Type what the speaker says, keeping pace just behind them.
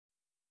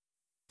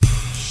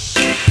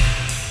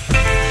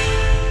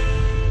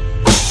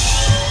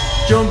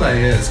John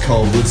Baez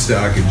called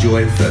Woodstock a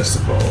joy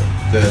festival,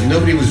 that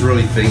nobody was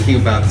really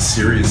thinking about the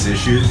serious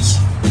issues.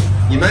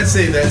 You might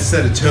say that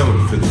set a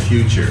tone for the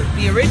future.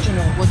 The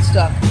original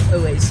Woodstock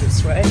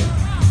oasis, right?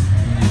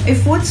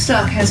 If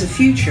Woodstock has a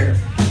future,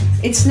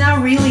 it's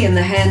now really in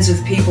the hands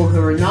of people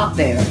who are not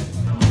there.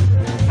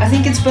 I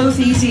think it's both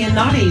easy and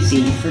not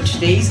easy for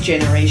today's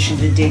generation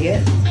to dig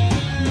it.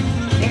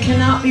 It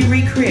cannot be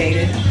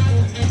recreated,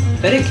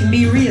 but it can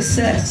be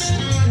reassessed.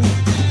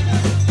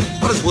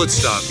 What does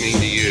Woodstock mean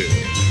to you?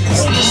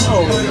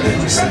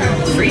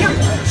 Freedom.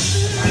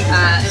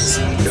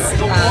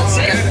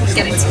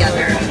 Getting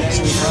together.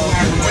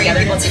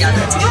 People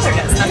together.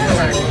 Togetherness. That's the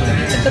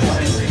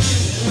word.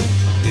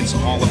 It's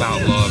all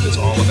about love. It's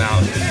all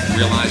about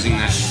realizing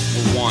that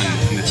we're one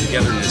and the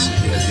togetherness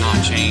has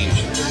not changed.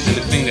 And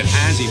the thing that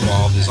has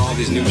evolved is all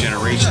these new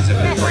generations have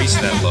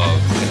embraced that love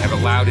and have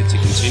allowed it to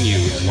continue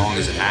as long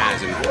as it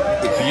has. And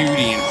the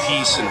beauty and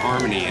peace and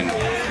harmony and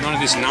none of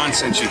this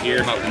nonsense you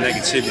hear about the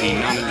negativity,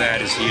 none of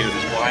that is here.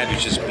 This vibe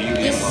is just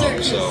beauty and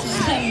love. So,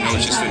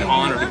 it's just an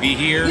honor to be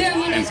here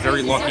and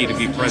very lucky to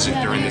be present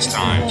during this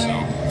time.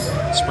 So,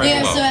 spread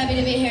the love. We are so happy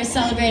to be here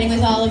celebrating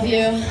with all of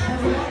you.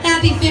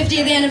 Happy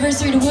 50th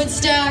anniversary to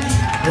Woodstock.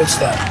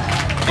 Woodstock.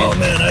 Oh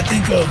man, I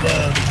think of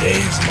the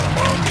days my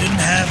mom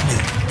didn't have me.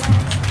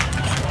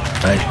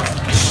 Right?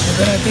 And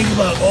then I think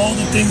about all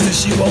the things that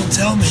she won't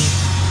tell me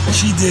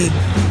she did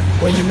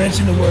when you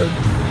mention the word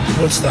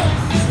Woodstock.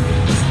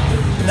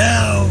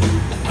 Now,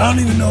 I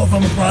don't even know if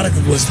I'm a product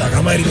of Woodstock.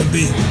 I might even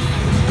be.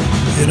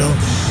 You know?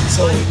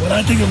 So when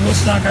I think of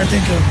Woodstock, I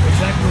think of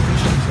exactly what you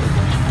said.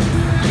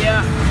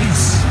 Yeah.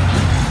 Peace.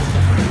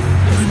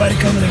 Everybody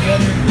coming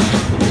together.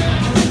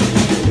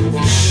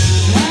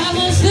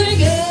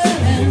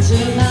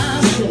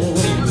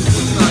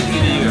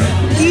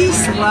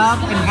 Peace,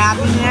 love, and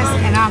happiness,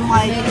 and I'm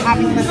like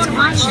having the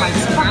time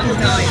of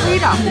my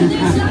freedom.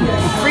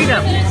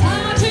 Freedom.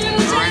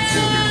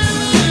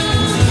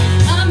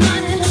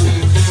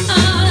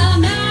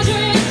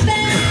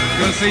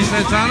 You want to see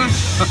Santana?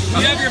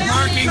 You have your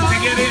parking to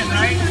get in,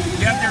 right?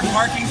 You have your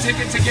parking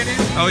ticket to get in?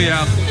 Oh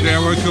yeah, yeah,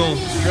 we're cool.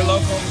 You're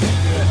local?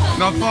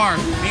 Not far.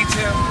 Me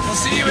too. We'll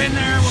see you in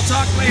there. We'll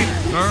talk later.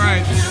 All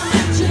right.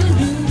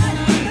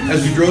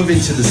 As we drove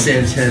into the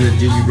Santana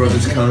Doobie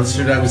Brothers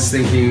concert, I was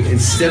thinking,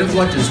 instead of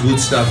what does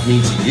Woodstock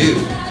mean to you,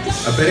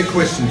 a better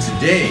question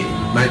today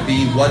might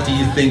be, what do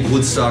you think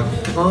Woodstock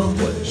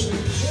accomplished?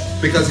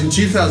 Because in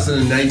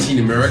 2019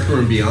 America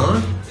and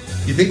beyond,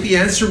 you think the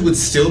answer would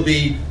still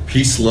be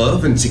peace,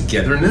 love, and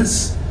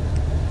togetherness?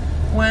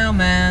 Well,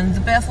 man, the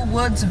Bethel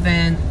Woods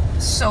event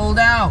sold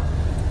out.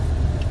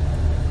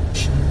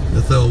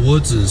 Bethel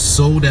Woods is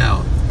sold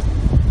out.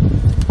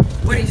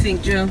 What do you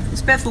think, Joe?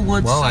 Is Bethel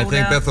Woods Well, sold I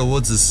think out? Bethel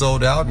Woods is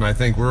sold out, and I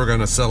think we're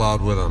going to sell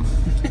out with them.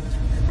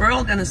 We're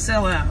all going to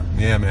sell out.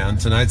 Yeah, man.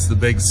 Tonight's the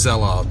big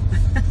sellout.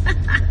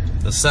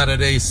 The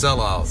Saturday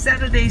sellout.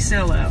 Saturday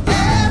sellout.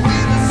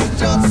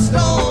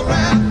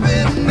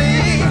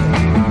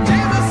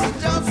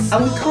 I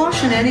would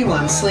caution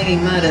anyone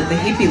slinging mud at the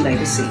hippie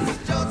legacy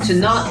to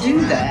not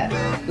do that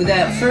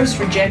without first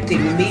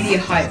rejecting the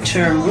media-hype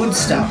term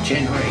Woodstock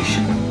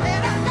generation.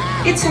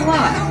 It's a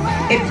lie.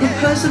 It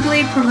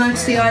purposefully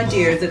promotes the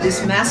idea that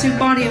this massive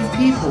body of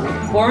people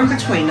born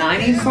between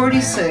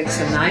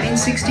 1946 and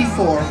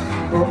 1964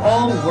 were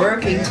all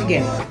working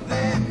together.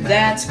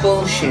 That's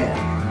bullshit,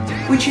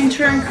 which in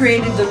turn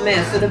created the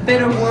myth that a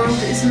better world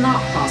is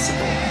not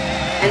possible,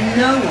 and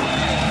no one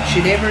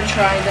should ever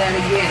try that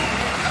again.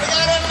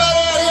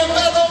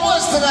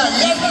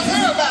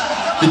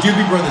 The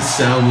Doobie Brothers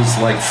sound was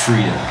like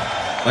freedom.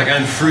 Like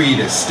I'm free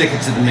to stick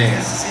it to the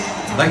man.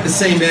 Like the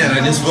same man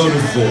I just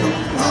voted for.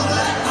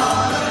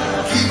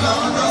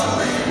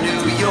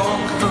 New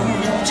York,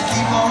 won't you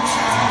keep on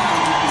shining?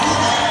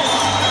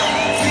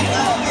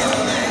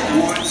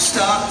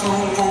 Woodstock,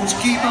 won't you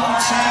keep on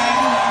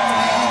shining?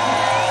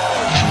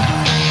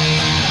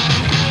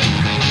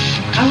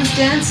 I was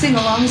dancing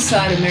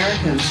alongside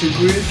Americans who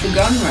grew for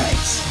gun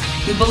rights,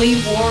 who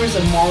believe wars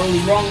are morally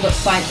wrong but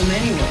fight them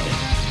anyway.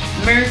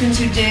 Americans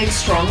who dig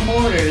strong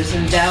borders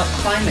and doubt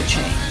climate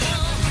change.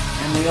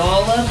 And we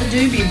all love the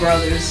Doobie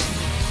Brothers.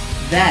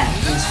 That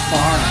is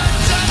far out.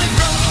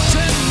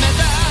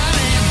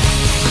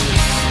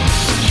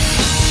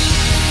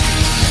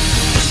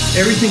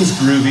 Everything's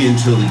groovy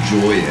until the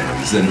joy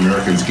ends. Then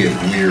Americans get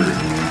weird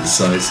and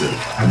indecisive.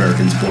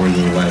 Americans born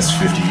in the last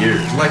 50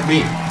 years, like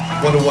me,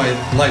 wonder why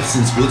life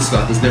since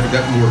Woodstock has never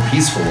gotten more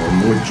peaceful or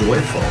more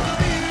joyful.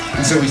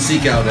 And so we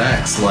seek out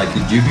acts like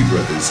the Doobie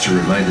Brothers to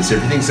remind us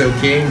everything's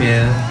okay,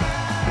 man.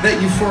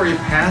 That euphoria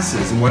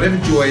passes, and whatever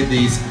joy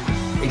these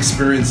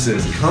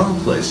experiences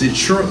accomplish, it's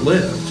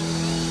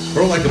short-lived,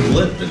 or like a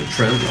blip in a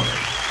trend line.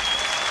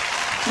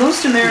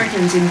 Most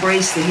Americans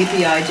embrace the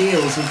hippie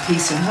ideals of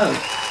peace and hope,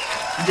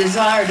 the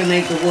desire to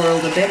make the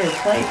world a better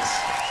place.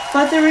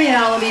 But the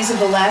realities of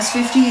the last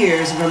 50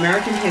 years of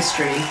American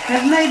history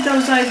have made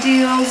those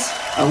ideals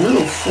a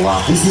little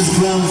floppy. This is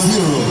ground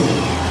zero.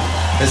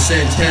 As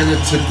Santana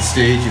took the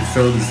stage, it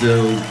felt as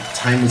though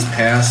Time was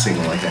passing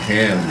like a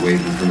hand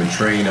waving from a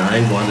train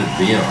I wanted to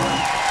be on.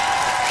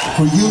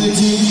 For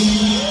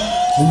unity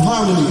and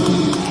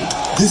harmony,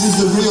 this is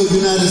the real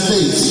United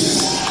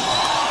States.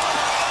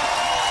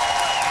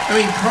 I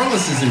mean,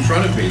 Carlos is in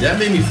front of me. That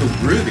made me feel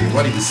groovy.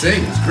 What he was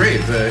saying was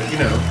great, but, you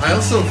know, I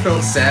also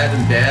felt sad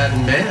and bad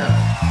and mad.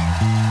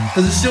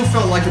 Because it still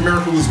felt like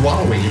America was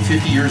wallowing in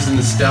 50 years of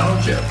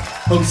nostalgia,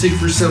 hoping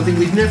for something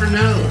we'd never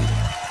known.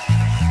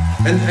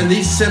 And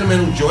these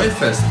sentimental joy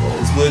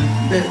festivals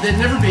they'd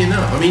never be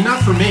enough. I mean,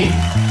 not for me.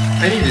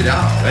 I needed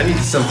out. I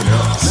needed something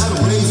else.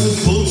 Not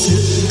racist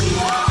bullshit.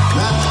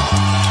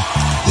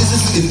 This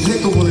is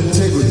impeccable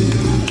integrity.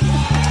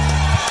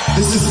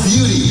 This is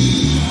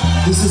beauty.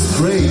 This is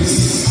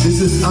grace. This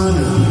is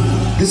honor.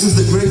 This is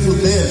the Grateful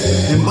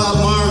Dead and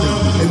Bob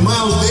Marley and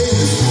Miles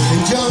Davis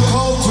and John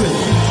Coltrane.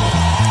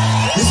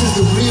 This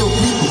is the real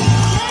people,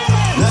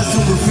 not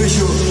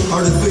superficial,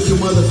 artificial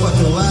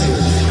motherfucking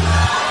liars.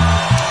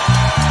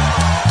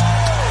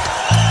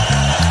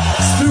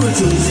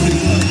 Spiritually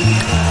speaking.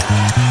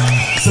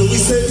 So we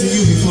said to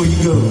you before you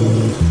go,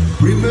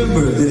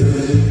 remember that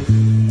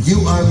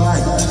you are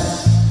light.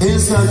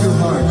 Inside your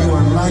heart, you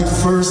are light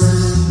first,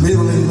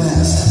 middle, and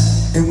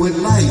last. And with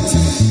light,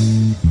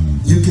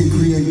 you can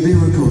create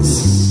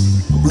miracles,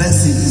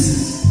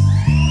 blessings,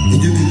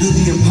 and you can do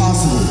the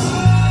impossible.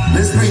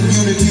 Let's bring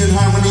unity and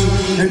harmony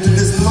into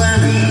this